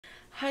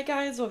Hi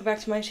guys, welcome back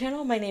to my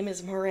channel. My name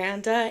is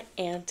Miranda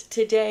and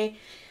today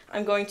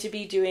I'm going to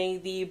be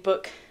doing the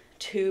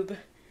Booktube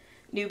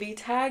Newbie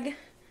Tag.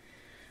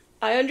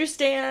 I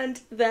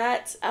understand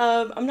that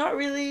I'm not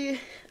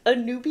really a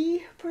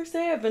newbie per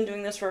se. I've been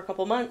doing this for a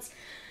couple months,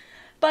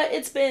 but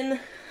it's been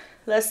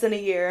less than a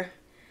year,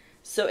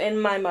 so in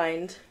my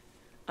mind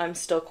I'm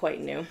still quite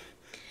new.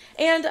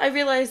 And I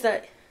realize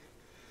that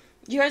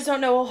you guys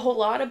don't know a whole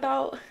lot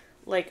about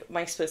like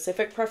my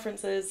specific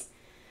preferences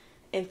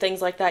and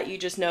things like that. You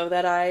just know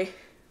that I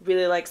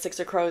really like Six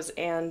of Crows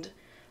and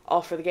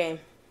All for the Game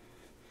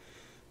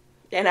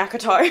and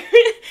ACOTAR.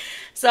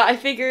 So I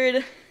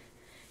figured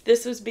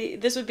this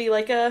would be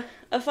like a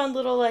fun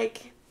little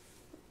like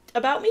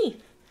about me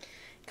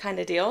kind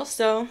of deal.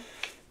 So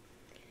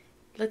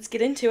let's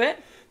get into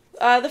it.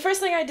 The first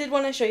thing I did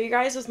want to show you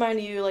guys was my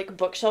new like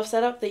bookshelf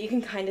setup that you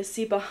can kind of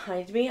see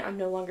behind me. I'm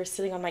no longer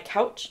sitting on my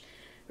couch.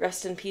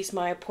 Rest in peace,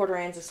 my Port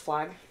Aransas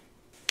flag.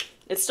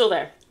 It's still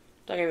there.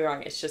 Don't get me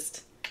wrong, it's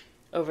just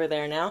over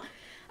there now.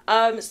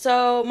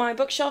 So my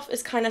bookshelf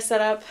is kind of set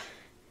up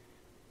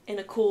in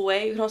a cool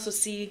way. You can also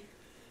see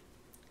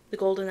the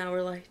golden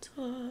hour light.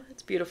 Oh,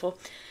 it's beautiful.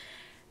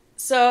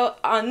 So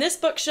on this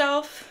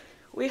bookshelf,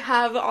 we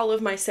have all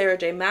of my Sarah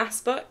J.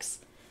 Maas books.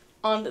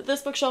 On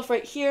this bookshelf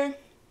right here,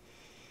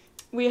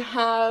 we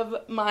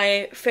have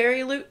my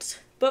Fairy Loot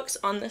books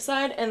on this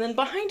side. And then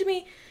behind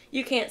me,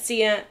 you can't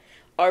see it,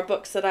 are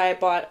books that I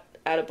bought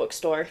at a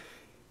bookstore.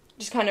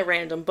 Just kind of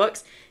random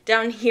books.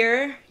 Down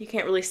here, you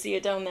can't really see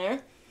it down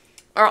there,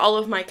 are all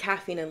of my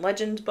Caffeine and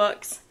Legend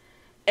books.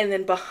 And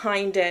then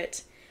behind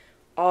it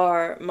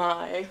are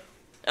my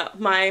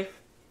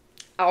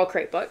Owl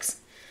Crate books.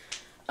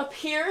 Up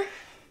here,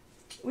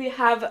 we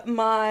have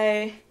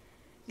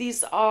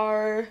these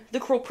are the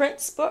Cruel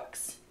Prince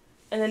books.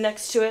 And then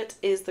next to it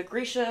is the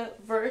Grisha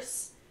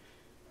verse.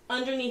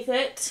 Underneath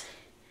it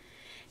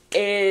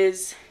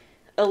is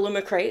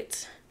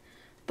Illumicrate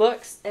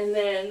books. And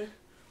then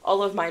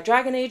all of my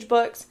Dragon Age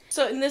books.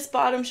 So in this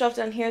bottom shelf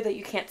down here that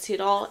you can't see at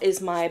all is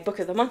my Book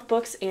of the Month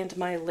books and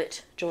my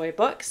Lit Joy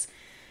books.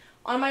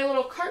 On my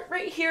little cart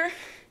right here,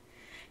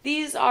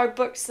 these are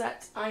books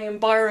that I am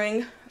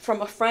borrowing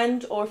from a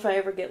friend, or if I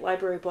ever get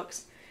library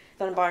books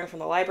that I'm borrowing from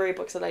the library,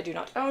 books that I do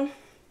not own.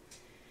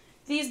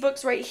 These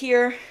books right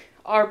here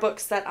are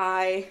books that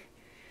I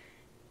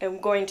am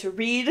going to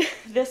read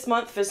this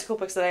month, physical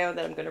books that I own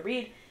that I'm going to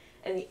read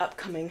in the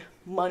upcoming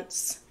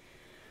months.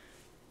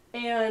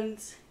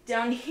 And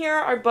down here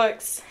are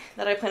books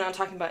that I plan on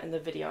talking about in the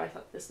video. I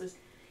thought this was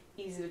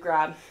easy to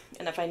grab,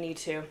 and if I need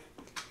to,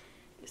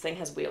 this thing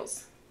has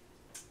wheels,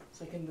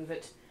 so I can move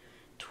it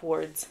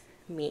towards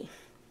me.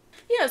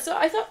 Yeah, so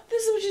I thought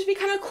this would just be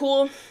kind of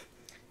cool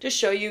to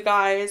show you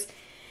guys.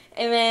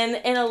 And then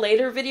in a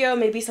later video,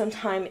 maybe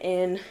sometime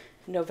in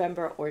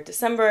November or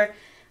December,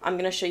 I'm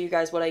going to show you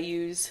guys what I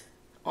use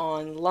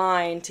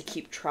online to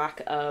keep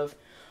track of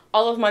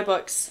all of my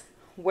books,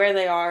 where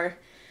they are,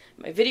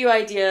 my video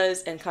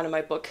ideas, and kind of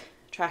my book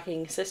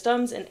tracking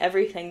systems, and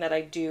everything that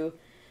I do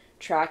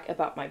track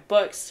about my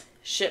books,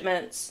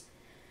 shipments,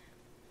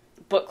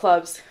 book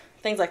clubs,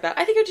 things like that.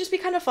 I think it would just be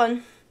kind of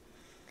fun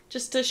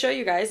just to show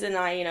you guys. And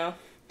I,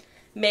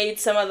 made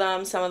some of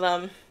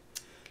them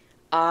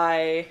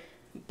I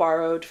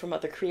borrowed from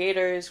other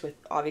creators with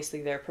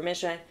obviously their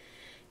permission.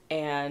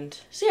 And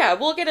so yeah,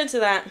 we'll get into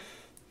that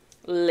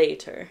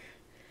later.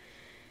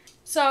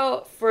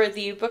 So for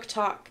the Book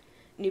Talk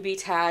Newbie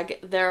Tag,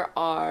 there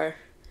are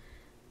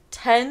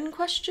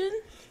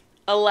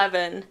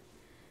 11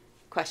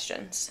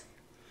 questions.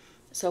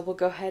 So we'll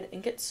go ahead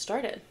and get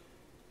started.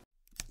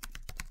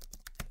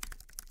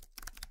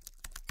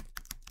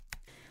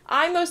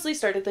 I mostly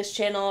started this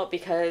channel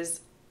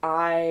because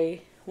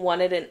I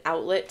wanted an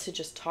outlet to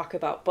just talk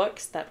about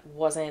books that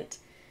wasn't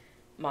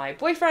my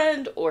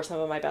boyfriend or some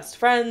of my best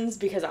friends,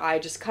 because I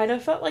just kind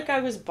of felt like I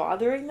was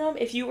bothering them.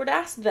 If you were to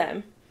ask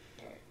them,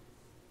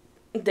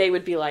 they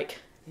would be like,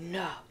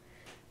 no,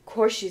 of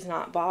course she's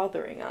not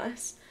bothering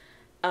us.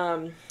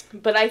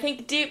 But I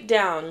think deep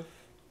down,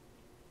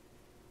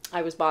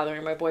 I was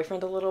bothering my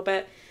boyfriend a little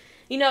bit.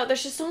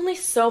 There's just only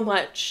so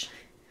much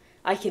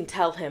I can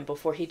tell him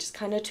before he just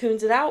kind of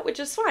tunes it out, which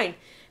is fine.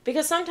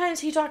 Because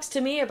sometimes he talks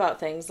to me about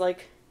things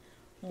like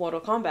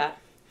Mortal Kombat,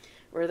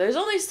 where there's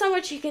only so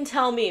much he can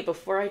tell me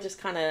before I just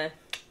kind of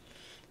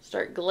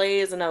start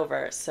glazing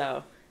over.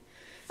 So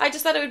I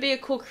just thought it would be a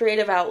cool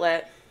creative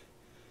outlet.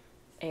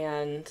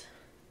 And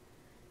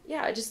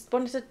yeah, I just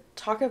wanted to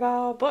talk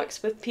about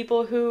books with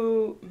people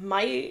who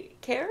might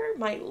care,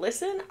 might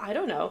listen. I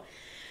don't know.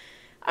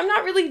 I'm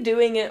not really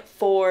doing it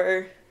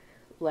for,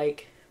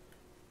 like,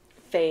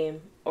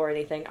 fame or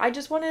anything. I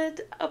just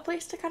wanted a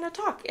place to kind of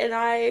talk. And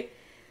I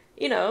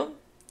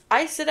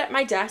sit at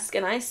my desk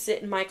and I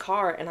sit in my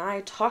car and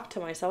I talk to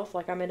myself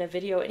like I'm in a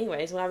video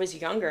anyways. When I was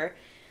younger,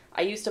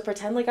 I used to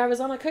pretend like I was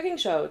on a cooking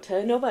show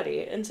to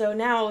nobody. And so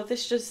now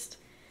this just,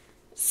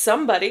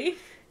 somebody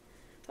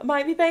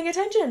might be paying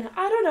attention.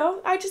 I don't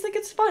know. I just think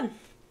it's fun.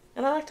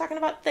 And I like talking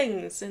about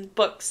things and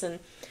books, and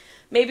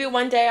maybe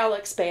one day I'll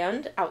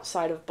expand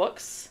outside of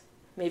books.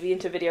 maybe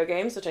into video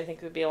games, which I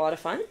think would be a lot of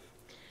fun.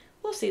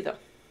 We'll see though.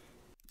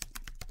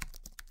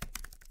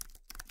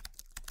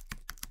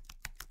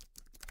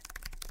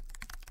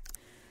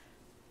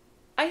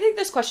 I think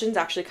this question's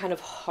actually kind of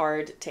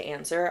hard to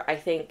answer. I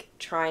think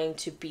trying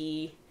to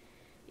be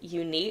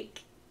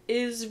unique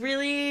is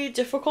really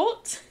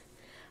difficult.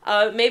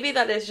 Maybe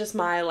that is just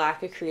my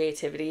lack of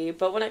creativity,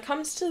 but when it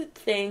comes to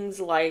things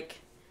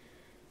like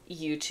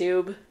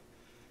YouTube,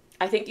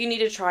 I think you need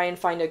to try and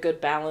find a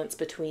good balance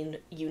between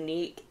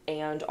unique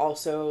and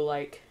also,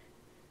 like,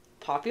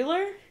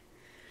 popular.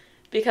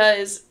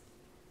 Because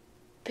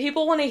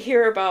people want to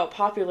hear about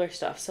popular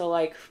stuff. So,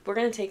 like, we're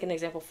going to take an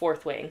example,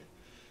 Fourth Wing.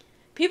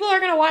 People are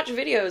going to watch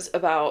videos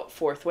about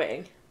Fourth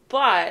Wing,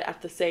 but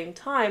at the same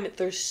time,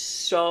 there's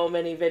so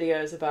many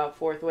videos about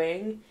Fourth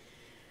Wing.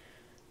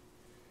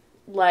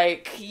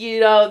 Like,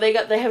 you know, they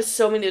have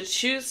so many to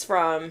choose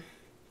from.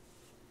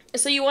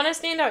 So you want to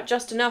stand out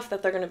just enough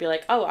that they're going to be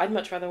like, oh, I'd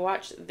much rather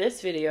watch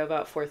this video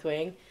about Fourth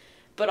Wing.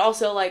 But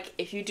also, like,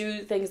 if you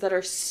do things that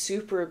are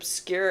super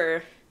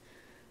obscure,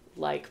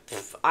 like,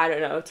 I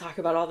don't know, talk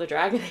about all the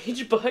Dragon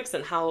Age books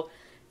and how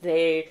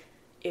they,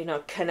 you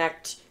know,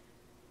 connect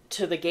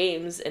to the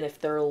games, and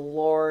if their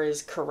lore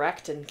is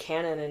correct and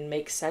canon and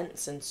makes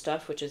sense and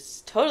stuff, which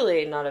is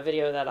totally not a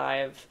video that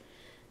I've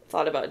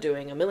thought about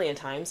doing a million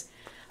times.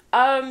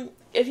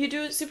 If you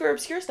do super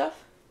obscure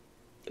stuff,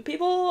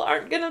 people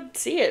aren't gonna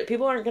see it.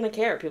 People aren't gonna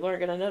care. People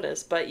aren't gonna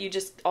notice. But you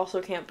just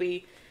also can't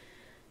be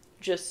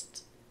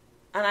just...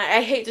 And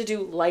I hate to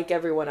do like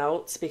everyone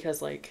else,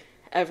 because, like,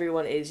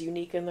 everyone is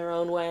unique in their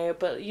own way,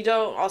 but you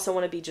don't also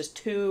want to be just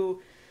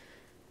too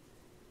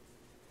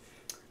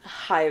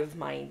hive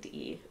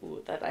mind-y.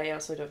 Ooh, that I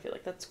also don't feel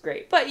like that's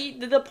great. But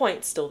the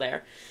point's still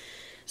there.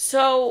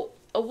 So,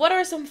 what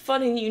are some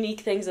fun and unique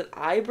things that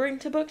I bring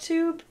to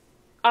BookTube?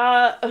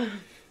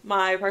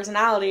 My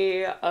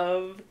personality,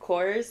 of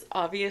course.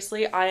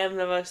 Obviously, I am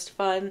the most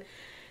fun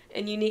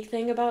and unique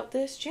thing about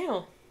this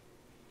channel.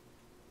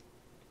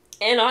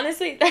 And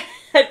honestly,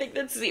 I think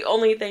that's the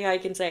only thing I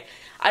can say.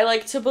 I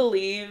like to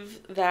believe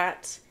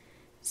that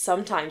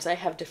sometimes I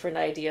have different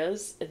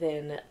ideas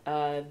than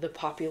the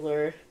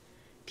popular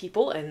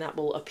people, and that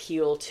will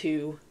appeal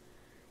to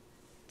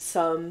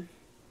some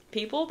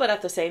people, but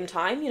at the same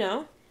time, you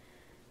know,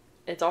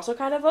 it's also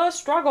kind of a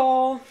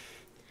struggle.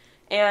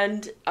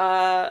 And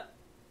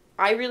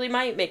I really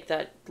might make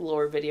that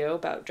lore video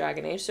about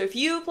Dragon Age. So if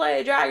you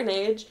play Dragon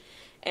Age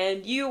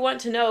and you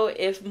want to know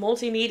if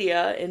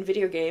multimedia in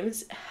video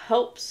games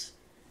helps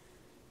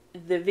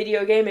the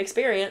video game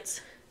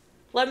experience,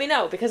 let me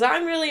know, because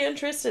I'm really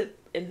interested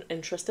in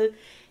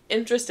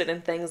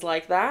things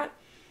like that.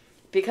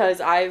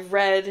 Because I've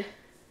read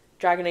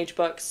Dragon Age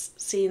books,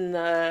 seen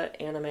the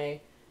anime,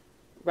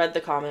 read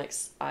the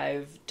comics.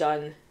 I've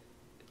done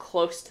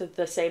close to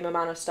the same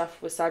amount of stuff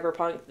with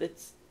Cyberpunk.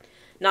 It's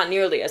not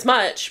nearly as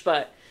much,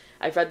 but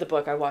I've read the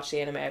book, I watched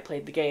the anime, I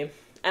played the game.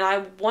 And I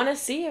want to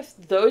see if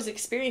those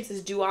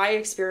experiences, do I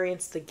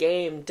experience the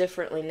game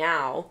differently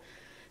now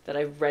that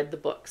I've read the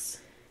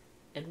books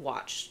and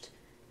watched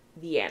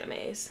the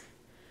animes?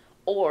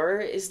 Or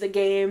is the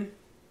game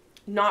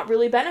not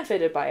really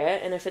benefited by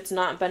it? And if it's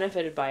not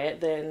benefited by it,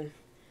 then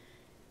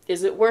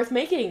is it worth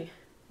making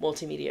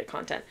multimedia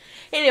content?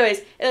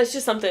 Anyways, it's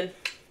just something.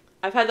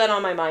 I've had that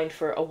on my mind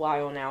for a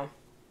while now.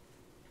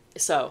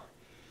 So,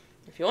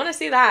 if you want to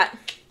see that,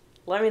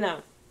 let me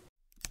know.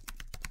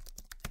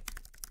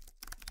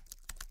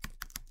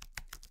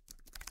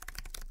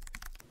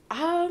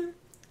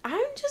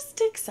 I'm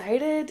just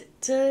excited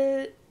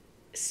to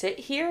sit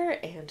here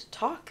and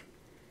talk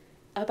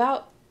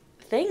about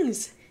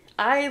things.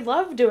 I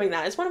love doing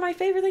that. It's one of my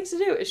favorite things to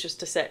do. It's just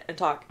to sit and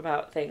talk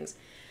about things.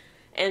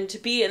 And to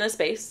be in a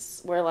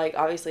space where, like,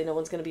 obviously no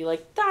one's going to be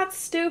like, that's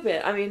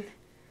stupid. I mean,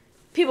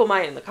 people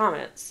might in the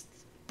comments.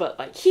 But,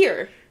 like,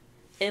 here,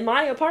 in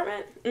my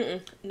apartment,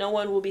 no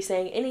one will be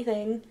saying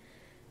anything,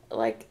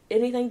 like,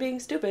 anything being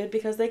stupid,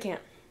 because they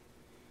can't.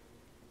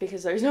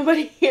 Because there's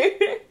nobody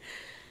here.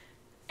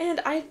 And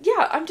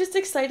I'm just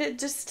excited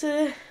just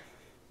to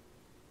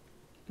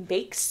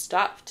make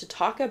stuff, to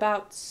talk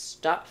about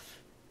stuff,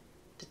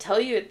 to tell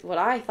you what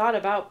I thought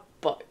about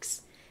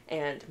books,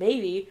 and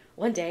maybe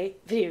one day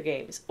video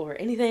games or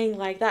anything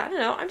like that. I don't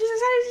know. I'm just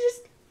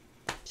excited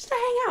just to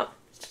hang out.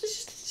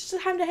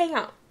 Just time to hang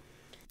out.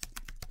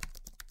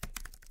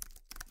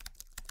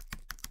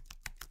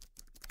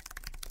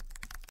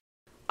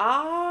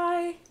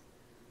 I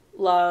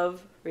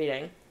love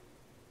reading.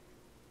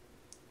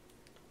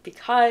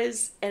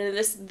 Because, and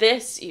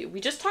we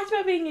just talked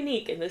about being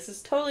unique, and this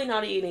is totally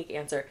not a unique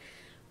answer,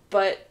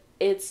 but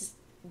it's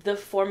the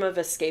form of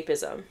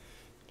escapism.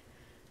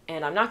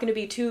 And I'm not going to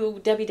be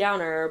too Debbie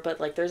Downer, but,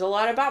 like, there's a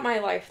lot about my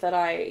life that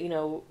I, you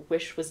know,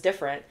 wish was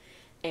different.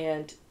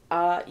 And,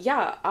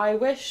 I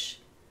wish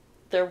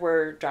there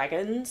were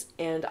dragons,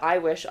 and I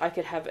wish I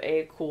could have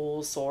a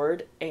cool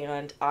sword,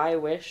 and I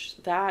wish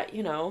that,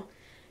 you know,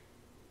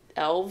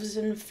 elves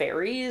and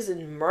fairies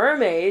and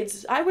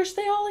mermaids, I wish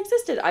they all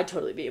existed. I'd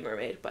totally be a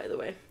mermaid, by the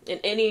way. In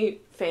any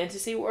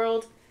fantasy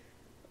world,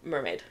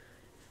 mermaid.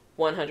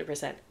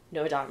 100%.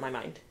 No doubt in my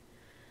mind.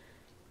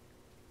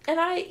 And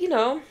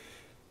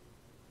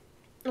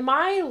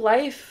my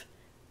life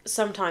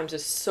sometimes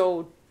is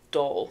so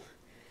dull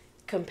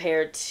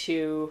compared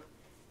to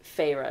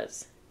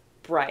Feyre's,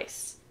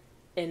 Bryce,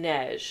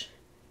 Inej,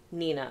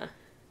 Nina,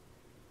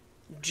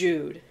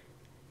 Jude,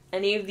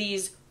 any of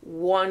these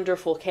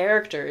wonderful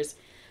characters.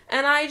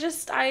 And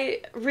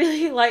I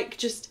really like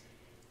just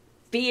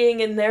being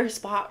in their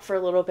spot for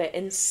a little bit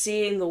and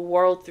seeing the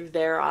world through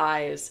their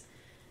eyes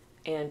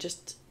and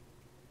just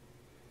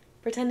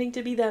pretending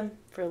to be them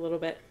for a little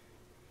bit.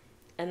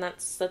 And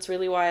that's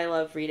really why I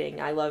love reading.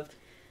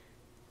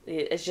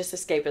 It's just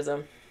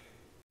escapism.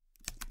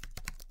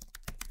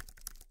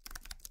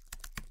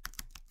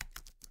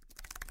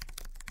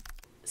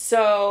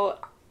 So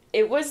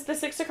it was the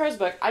Six of Crows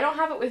book. I don't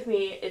have it with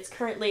me. It's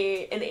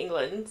currently in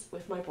England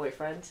with my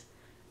boyfriend.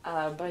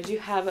 But I do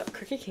have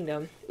Crooked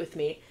Kingdom with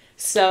me.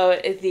 So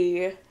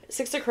the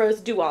Six of Crows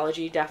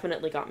duology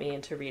definitely got me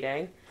into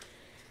reading.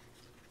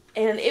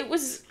 And it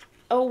was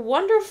a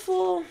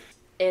wonderful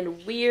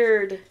and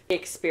weird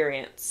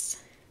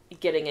experience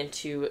getting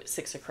into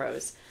Six of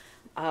Crows.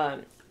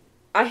 I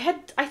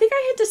think I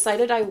had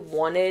decided I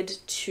wanted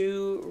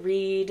to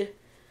read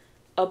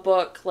a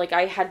book. Like,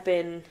 I had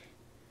been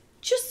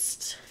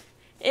just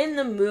in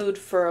the mood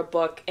for a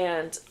book,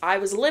 and I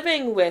was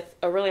living with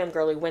a really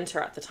girly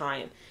Winter at the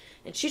time,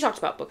 and she talked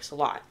about books a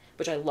lot,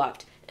 which I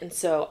loved. And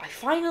so I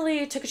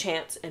finally took a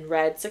chance and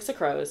read Six of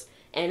Crows,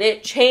 and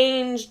it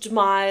changed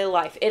my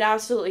life. It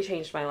absolutely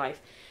changed my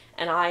life.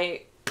 And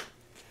I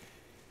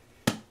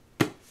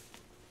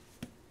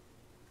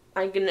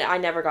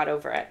never got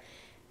over it.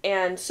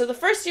 And so the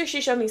first year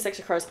she showed me Six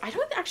of Crows, I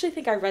don't actually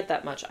think I read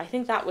that much. I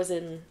think that was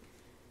in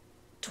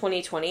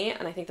 2020,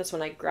 and I think that's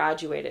when I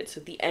graduated. So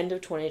at the end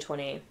of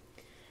 2020,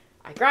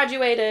 I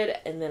graduated,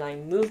 and then I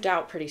moved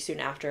out pretty soon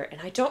after.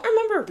 And I don't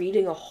remember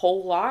reading a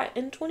whole lot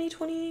in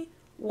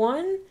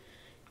 2021.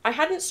 I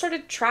hadn't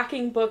started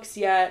tracking books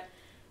yet,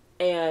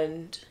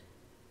 and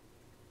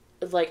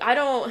like, I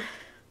don't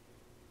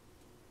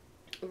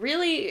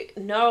really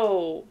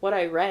know what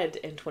I read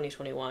in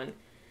 2021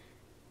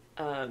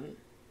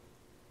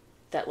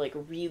 that like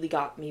really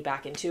got me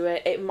back into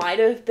it. It might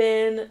have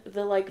been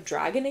the like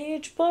Dragon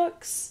Age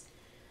books.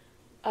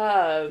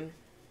 But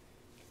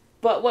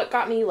what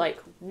got me like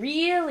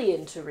really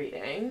into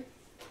reading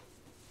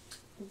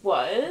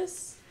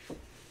was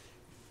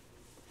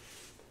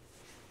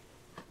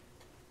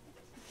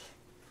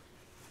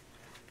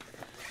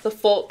the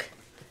Folk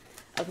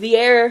of the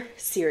Air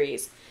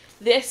series.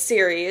 This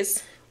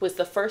series was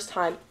the first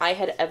time I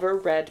had ever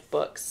read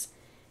books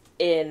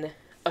in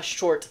a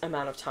short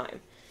amount of time.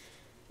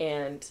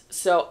 And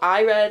so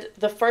I read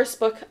the first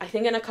book, I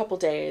think, in a couple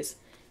days,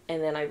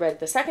 and then I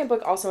read the second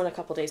book also in a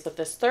couple days. But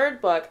this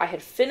third book, I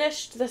had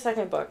finished the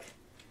second book,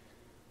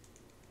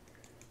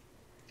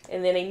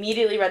 and then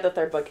immediately read the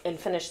third book and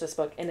finished this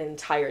book in an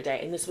entire day.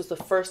 And this was the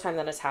first time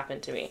that has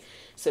happened to me.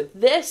 So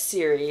this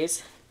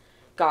series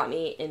got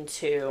me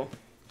into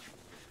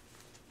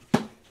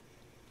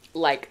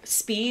like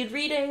speed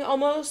reading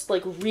almost,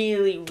 like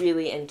really,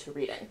 really into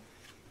reading.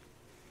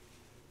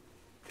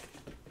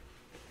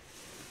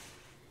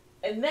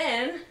 And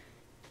then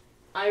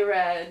I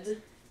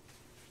read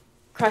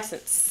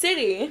Crescent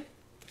City,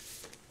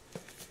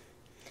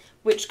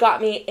 which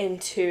got me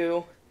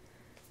into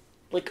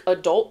like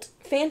adult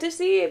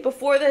fantasy.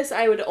 Before this,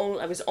 I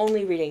was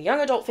only reading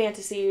young adult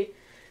fantasy.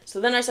 So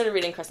then I started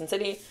reading Crescent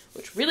City,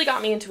 which really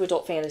got me into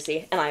adult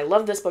fantasy, and I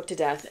love this book to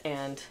death.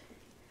 And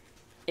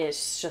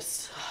it's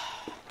just,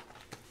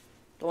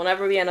 there will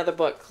never be another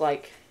book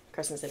like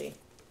Crescent City,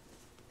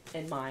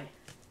 in my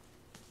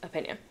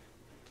opinion.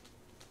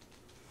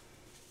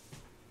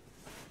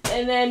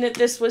 And then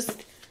this was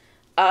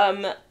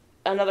another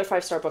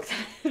 5-star book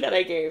that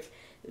I gave,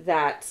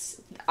 that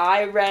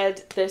I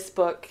read this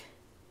book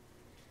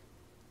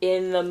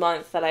in the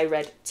month that I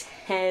read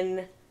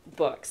 10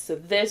 books. So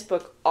this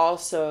book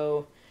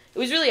also, it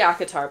was really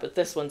ACOTAR, but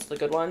this one's the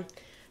good one,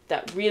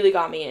 that really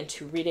got me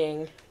into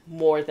reading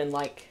more than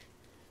like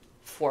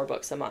 4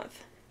 books a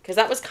month. Because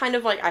that was kind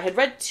of like, I had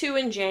read 2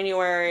 in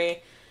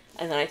January,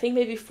 and then I think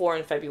maybe 4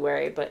 in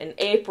February, but in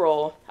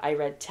April I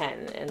read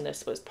 10, and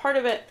this was part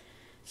of it.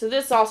 So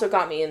this also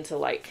got me into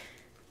like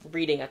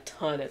reading a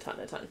ton.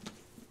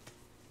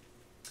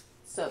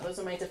 So those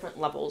are my different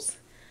levels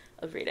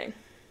of reading.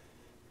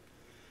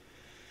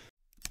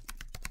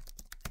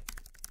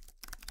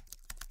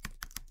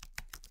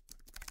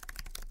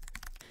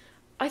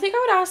 I think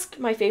I would ask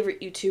my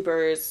favorite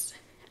YouTubers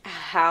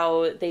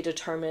how they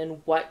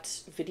determine what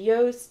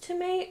videos to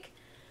make,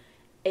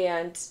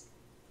 and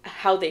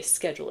how they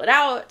schedule it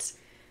out,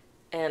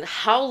 and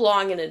how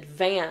long in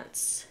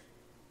advance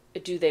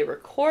do they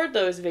record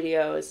those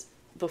videos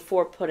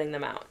before putting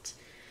them out.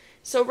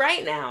 So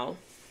right now,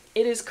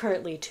 it is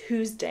currently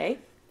Tuesday.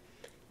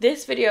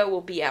 This video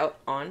will be out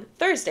on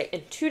Thursday,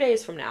 and 2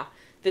 days from now,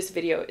 this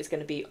video is going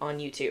to be on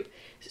YouTube.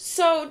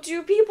 So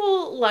do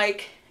people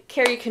like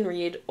Carrie Can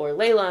Read, or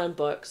Layla on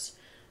Books,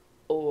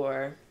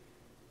 or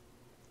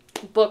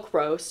Book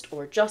Roast,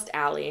 or Just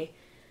Allie,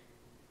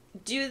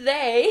 do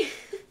they,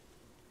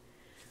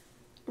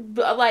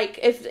 like,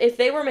 if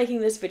they were making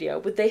this video,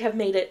 would they have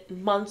made it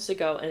months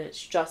ago and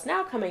it's just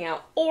now coming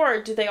out?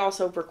 Or do they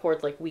also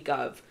record, like, week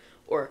of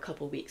or a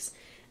couple weeks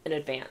in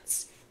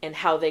advance? And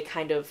how do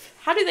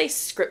they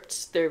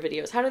script their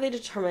videos? How do they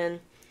determine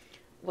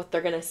what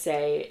they're gonna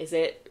say? Is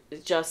it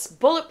just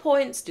bullet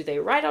points? Do they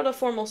write out a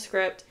formal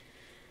script?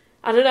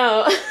 I don't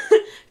know.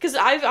 Because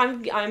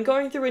I'm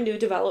going through a new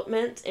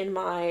development in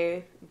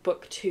my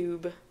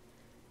booktube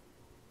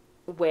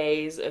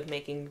ways of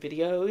making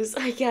videos,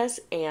 I guess,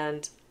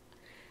 and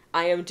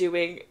I am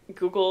doing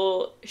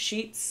Google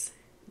Sheets,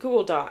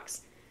 Google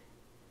Docs,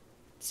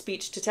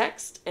 speech to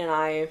text,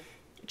 and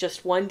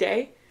just one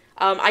day,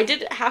 I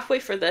did it halfway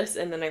for this,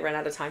 and then I ran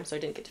out of time, so I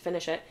didn't get to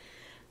finish it,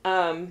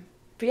 but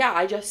yeah,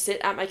 I just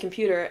sit at my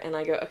computer, and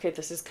I go, okay,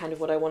 this is kind of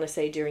what I want to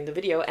say during the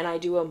video, and I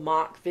do a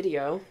mock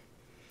video,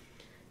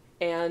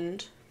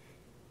 and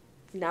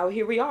now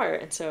here we are.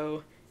 And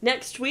so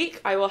next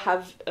week I will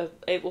have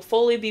it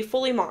will be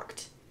fully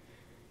mocked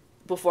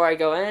before I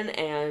go in.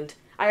 And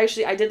I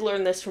did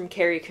learn this from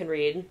Carrie Can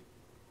Read.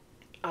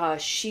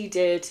 She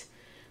did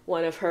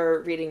one of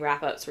her reading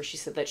wrap-ups where she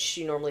said that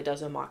she normally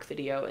does a mock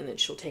video and then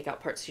she'll take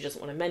out parts she doesn't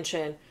want to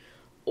mention,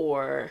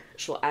 or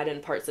she'll add in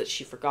parts that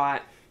she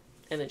forgot,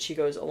 and then she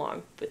goes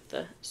along with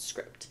the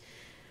script.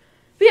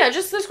 But yeah,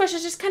 just those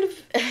questions, just kind of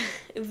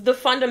the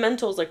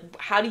fundamentals, like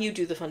how do you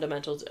do the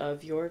fundamentals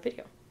of your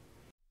video?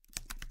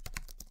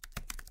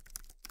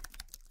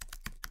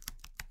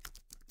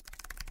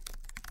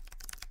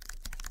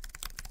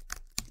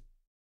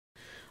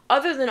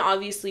 Other than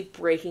obviously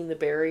breaking the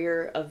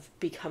barrier of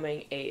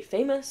becoming a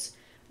famous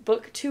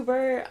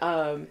booktuber,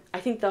 I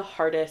think the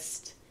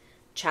hardest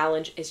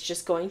challenge is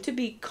just going to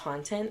be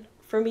content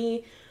for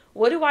me.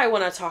 What do I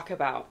want to talk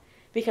about?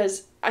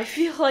 Because I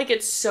feel like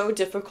it's so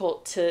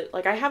difficult to,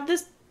 like, I have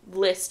this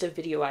list of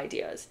video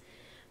ideas,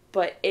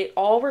 but it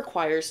all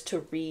requires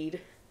to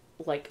read,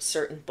 like,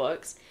 certain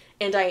books,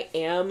 and I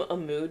am a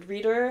mood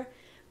reader,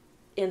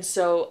 and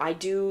so I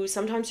do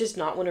sometimes just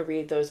not want to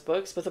read those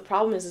books, but the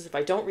problem is if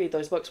I don't read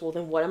those books, well,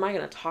 then what am I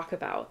going to talk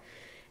about?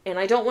 And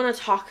I don't want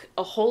to talk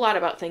a whole lot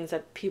about things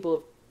that people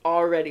have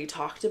already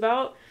talked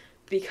about,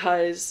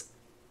 because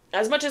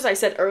as much as I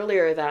said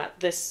earlier that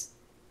this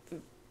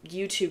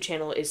YouTube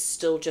channel is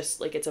still just,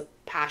 like, it's a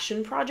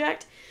passion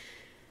project,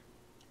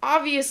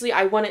 obviously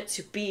I want it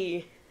to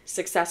be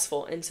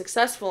successful, and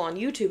successful on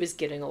YouTube is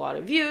getting a lot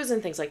of views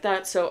and things like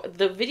that, so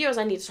the videos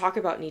I need to talk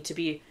about need to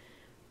be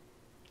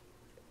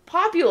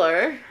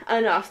popular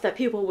enough that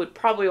people would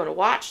probably want to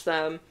watch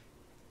them,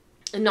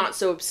 and not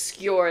so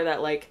obscure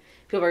that, like,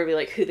 people are gonna be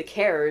like, who the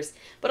cares,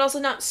 but also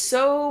not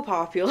so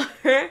popular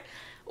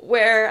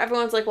where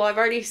everyone's like, well, I've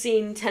already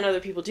seen 10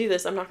 other people do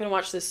this, I'm not gonna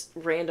watch this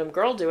random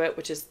girl do it,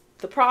 which is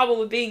the problem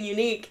with being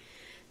unique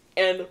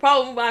and the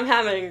problem I'm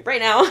having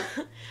right now.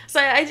 So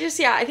I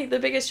think the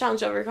biggest challenge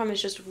to overcome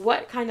is just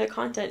what kind of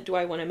content do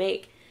I want to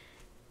make?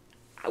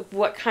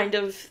 What kind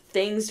of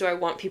things do I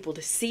want people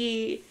to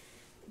see?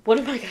 What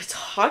am I going to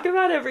talk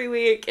about every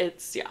week?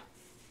 It's a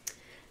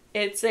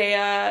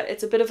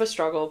bit of a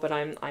struggle, but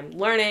I'm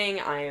learning.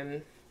 I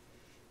am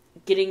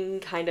getting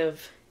kind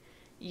of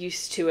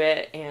used to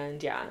it,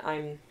 and yeah,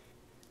 I'm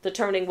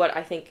determining what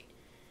I think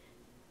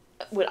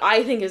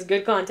is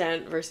good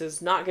content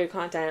versus not good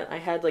content. I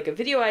had, like, a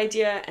video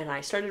idea and I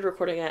started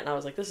recording it and I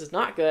was like, this is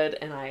not good,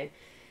 and I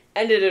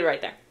ended it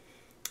right there.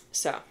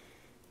 So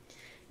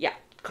yeah,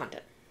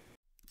 content.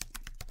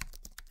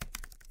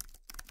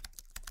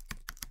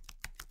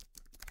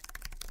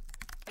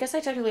 I guess I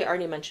technically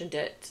already mentioned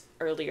it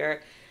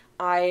earlier.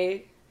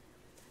 I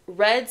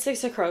read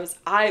Six of Crows,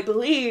 I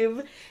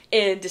believe,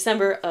 in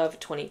December of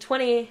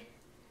 2020.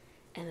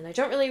 And then I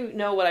don't really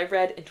know what I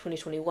read in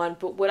 2021,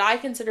 but what I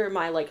consider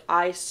my, like,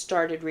 I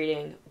started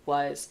reading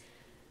was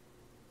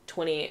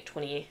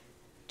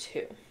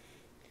 2022.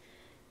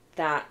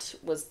 That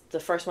was the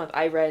first month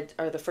I read,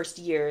 or the first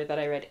year that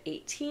I read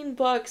 18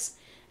 books,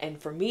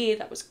 and for me,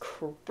 that was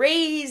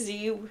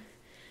crazy.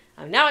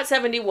 I'm now at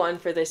 71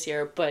 for this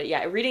year, but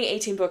yeah, reading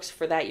 18 books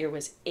for that year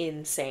was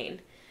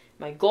insane.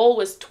 My goal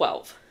was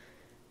 12.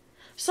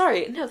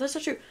 Sorry, no, that's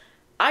not true.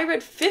 I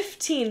read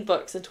 15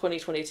 books in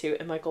 2022,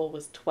 and my goal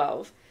was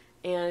 12.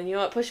 And you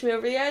know what pushed me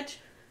over the edge?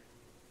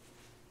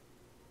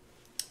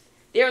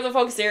 The Year of the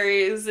Folk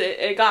series.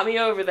 It got me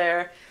over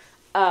there.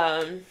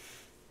 And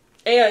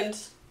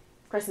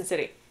Crescent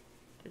City,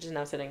 which is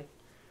now sitting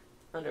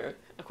under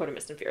A Court of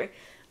Mist and Fury.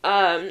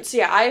 So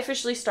yeah, I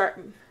officially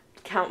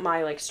count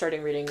my, like,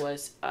 starting reading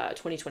was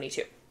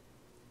 2022.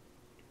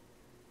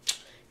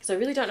 Because I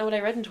really don't know what I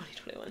read in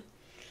 2021.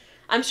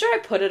 I'm sure I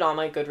put it on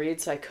my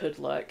Goodreads so I could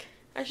look.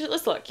 Actually,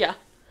 let's look, yeah.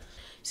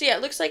 So yeah,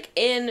 it looks like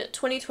in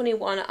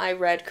 2021 I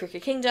read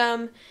Crooked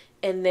Kingdom,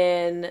 and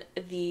then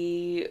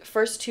the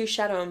first 2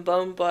 Shadow and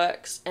Bone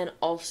books, and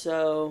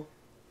also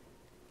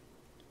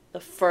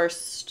the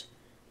first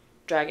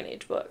Dragon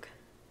Age book.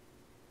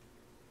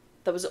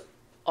 That was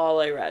all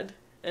I read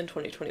in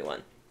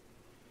 2021.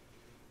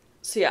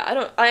 So yeah,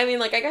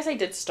 I guess I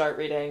did start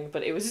reading,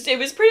 but it was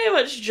pretty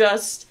much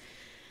just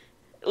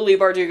Leigh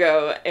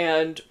Bardugo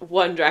and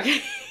one Dragon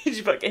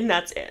Age book, and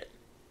that's it.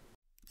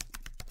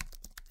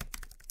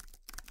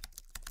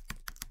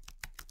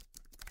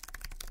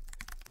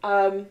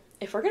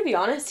 If we're gonna be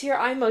honest here,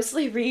 I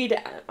mostly read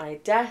at my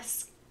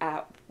desk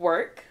at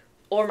work,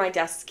 or my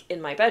desk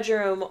in my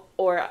bedroom,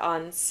 or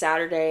on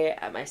Saturday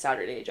at my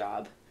Saturday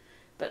job.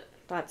 But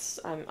that's,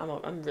 I'm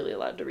really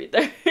allowed to read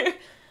there.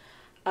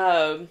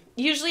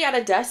 Usually at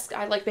a desk,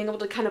 I like being able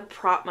to kind of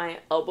prop my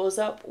elbows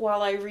up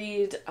while I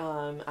read.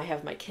 I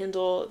have my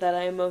Kindle that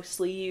I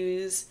mostly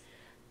use.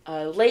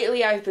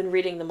 Lately I've been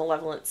reading The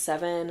Malevolent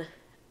Seven,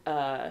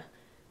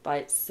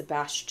 by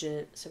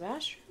Sebastian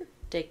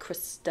de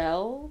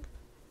Castell,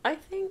 I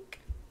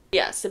think?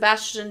 Yeah,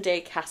 Sebastian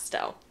de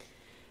Castell.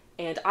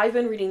 And I've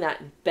been reading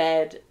that in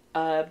bed,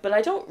 but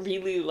I don't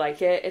really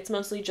like it. It's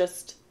mostly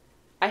just,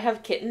 I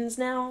have kittens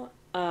now,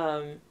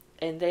 and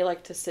they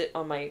like to sit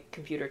on my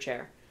computer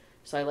chair.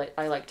 So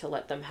I like to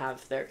let them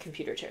have their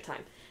computer chair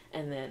time.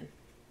 And then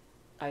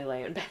I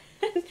lay in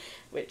bed,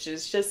 which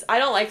is just, I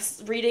don't like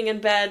reading in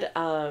bed,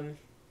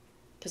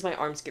 because my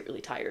arms get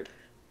really tired.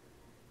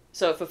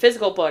 So if a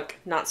physical book,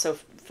 not so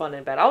fun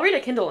in bed. I'll read a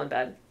Kindle in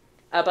bed.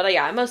 But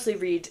yeah, I mostly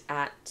read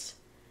at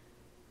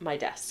my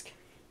desk.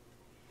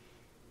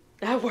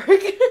 At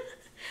work.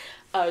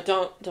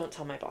 Don't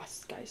tell my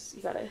boss, guys.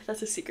 You gotta,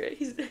 that's a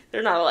secret.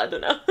 They're not allowed to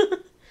know.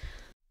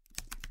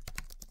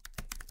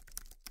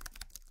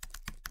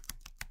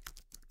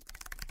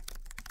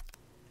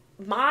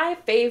 My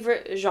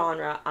favorite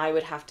genre, I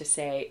would have to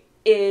say,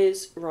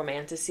 is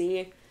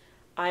romantasy.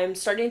 I'm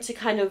starting to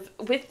kind of,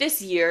 with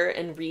this year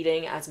and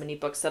reading as many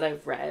books that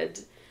I've read,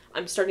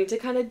 I'm starting to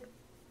kind of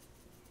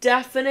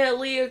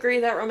definitely agree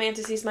that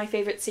romantasy is my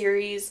favorite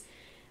series.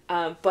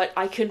 But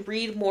I can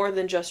read more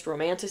than just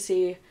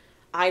romantasy.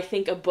 I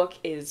think a book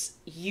is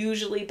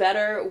usually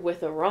better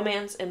with a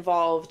romance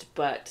involved,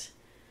 but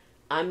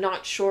I'm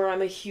not sure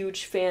I'm a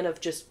huge fan of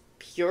just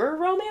pure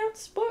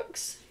romance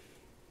books.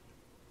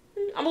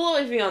 I'm a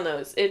little iffy on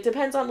those. It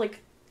depends on, like,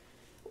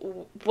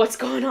 what's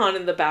going on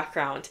in the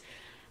background.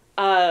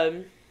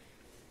 I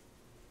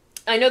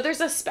know there's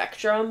a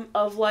spectrum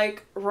of,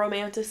 like,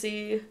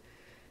 romantasy.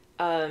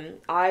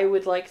 I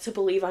would like to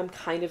believe I'm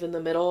kind of in the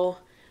middle,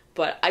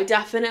 but I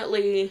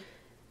definitely,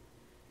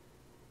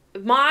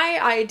 my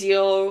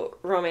ideal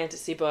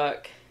romantasy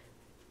book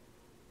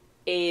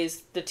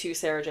is the two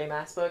Sarah J.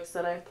 Maas books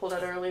that I pulled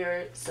out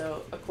earlier.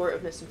 So, A Court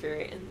of Mist and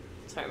Fury, and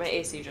sorry, my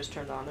AC just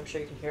turned on, I'm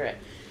sure you can hear it,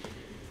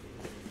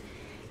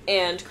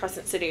 and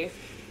Crescent City.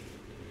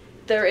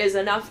 There is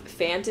enough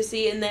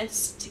fantasy in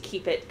this to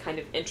keep it kind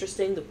of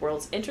interesting. The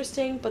world's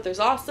interesting, but there's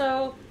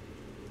also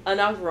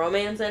enough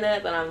romance in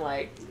it that I'm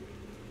like,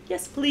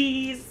 yes,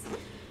 please.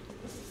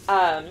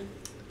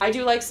 I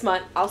do like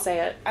smut. I'll say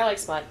it. I like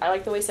smut. I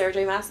like the way Sarah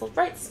J. Maas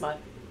writes smut.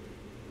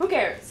 Who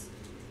cares?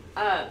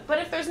 But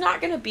if there's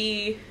not going to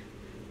be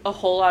a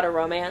whole lot of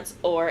romance,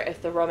 or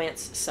if the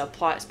romance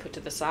subplot is put to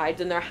the side,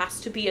 then there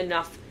has to be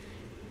enough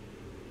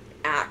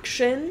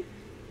action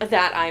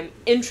that I'm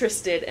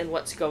interested in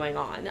what's going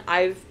on.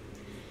 I've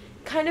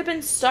kind of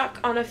been stuck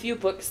on a few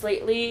books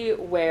lately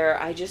where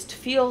I just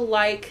feel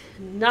like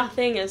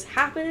nothing is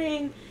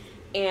happening,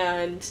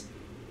 and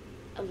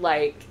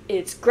like,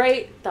 it's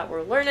great that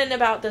we're learning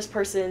about this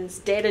person's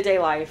day-to-day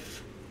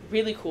life,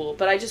 really cool,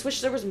 but I just wish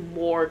there was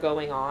more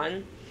going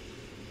on.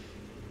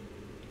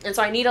 And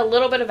so I need a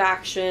little bit of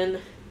action.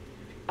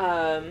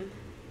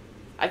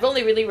 I've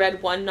only really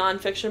read one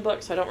nonfiction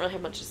book, so I don't really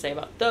have much to say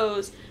about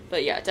those.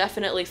 But yeah,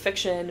 definitely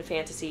fiction,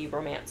 fantasy,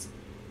 romance,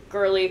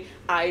 girly.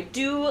 I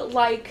do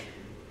like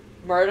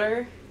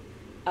murder.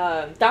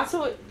 That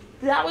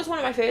was one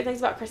of my favorite things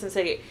about Crescent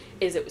City,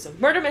 is it was a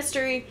murder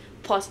mystery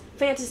plus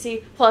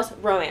fantasy plus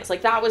romance.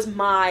 Like, that was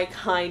my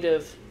kind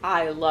of,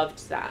 I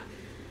loved that.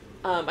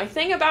 My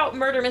thing about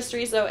murder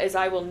mysteries, though, is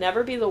I will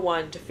never be the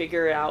one to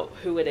figure out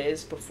who it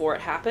is before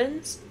it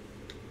happens.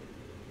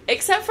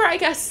 Except for, I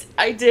guess,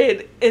 I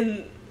did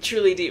in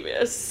Truly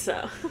Devious,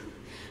 so.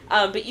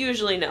 But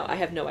usually, no, I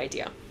have no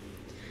idea.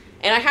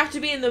 And I have to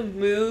be in the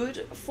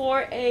mood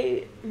for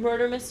a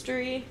murder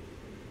mystery.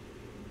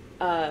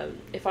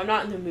 If I'm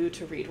not in the mood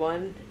to read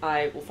one,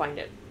 I will find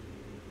it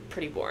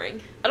pretty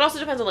boring. It also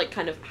depends on, like,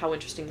 kind of how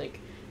interesting, like,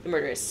 the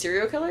murder is.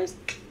 Serial killers,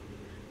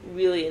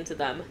 really into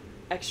them.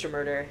 Extra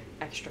murder,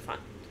 extra fun.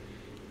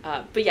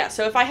 But yeah,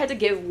 so if I had to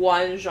give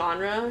one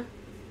genre,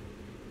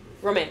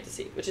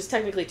 romantasy, which is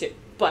technically two,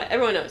 but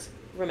everyone knows,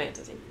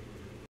 romantasy.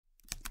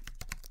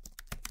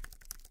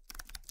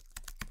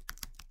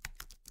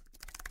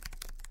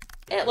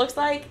 It looks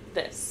like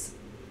this.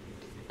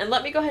 And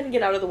let me go ahead and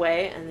get out of the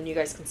way, and then you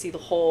guys can see the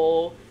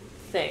whole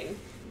thing.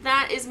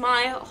 That is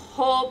my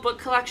whole book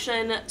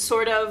collection,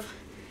 sort of.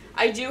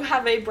 I do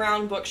have a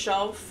brown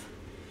bookshelf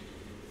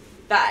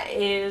that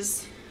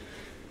is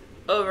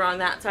over on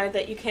that side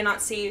that you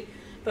cannot see,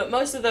 but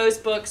most of those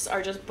books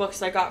are just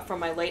books I got from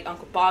my late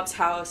Uncle Bob's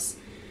house,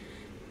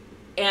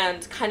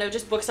 and kind of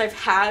just books I've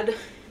had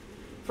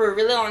for a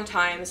really long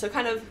time, so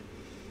kind of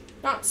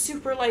not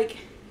super, like,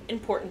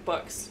 important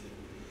books.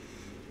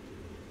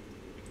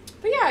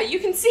 But yeah, you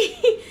can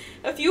see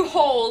a few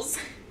holes.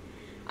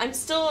 I'm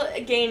still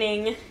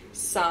gaining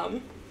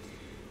some.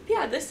 But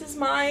yeah, this is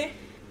my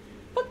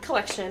book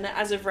collection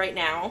as of right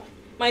now.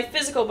 My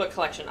physical book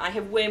collection. I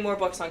have way more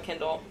books on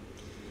Kindle.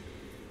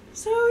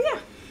 So yeah.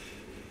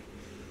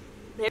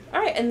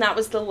 Alright, and that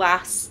was the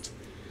last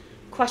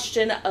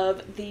question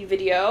of the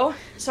video.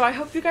 So I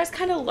hope you guys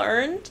kind of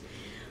learned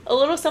a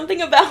little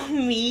something about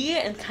me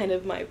and kind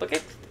of my book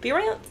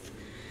experience.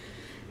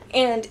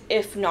 And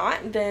if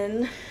not,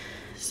 then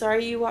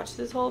sorry you watched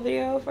this whole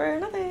video for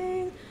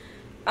nothing.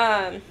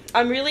 I'm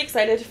really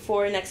excited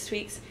for next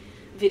week's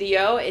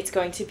video. It's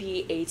going to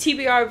be a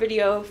TBR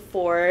video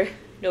for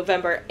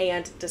November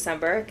and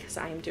December because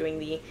I am doing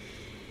the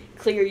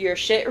Clear Your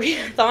Shit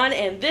readathon,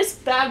 and this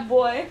bad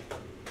boy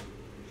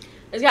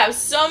has got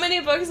so many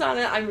books on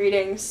it. I'm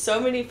reading so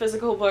many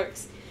physical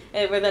books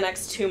over the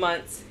next 2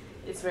 months.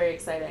 It's very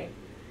exciting.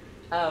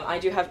 I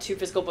do have 2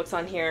 physical books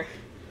on here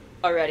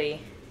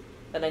already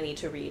that I need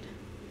to read.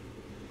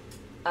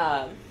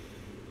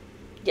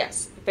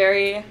 Yes,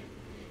 very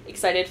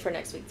excited for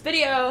next week's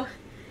video.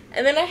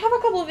 And then I have a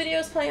couple of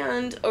videos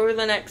planned over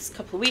the next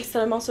couple of weeks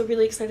that I'm also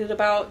really excited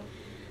about.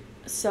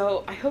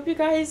 So I hope you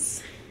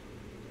guys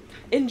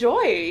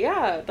enjoy.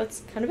 Yeah,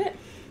 that's kind of it.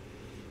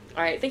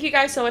 Alright, thank you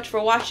guys so much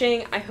for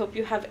watching. I hope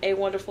you have a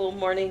wonderful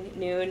morning,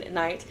 noon,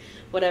 night,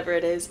 whatever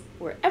it is,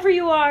 wherever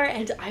you are,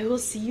 and I will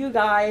see you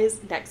guys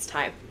next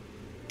time.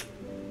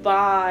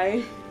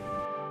 Bye.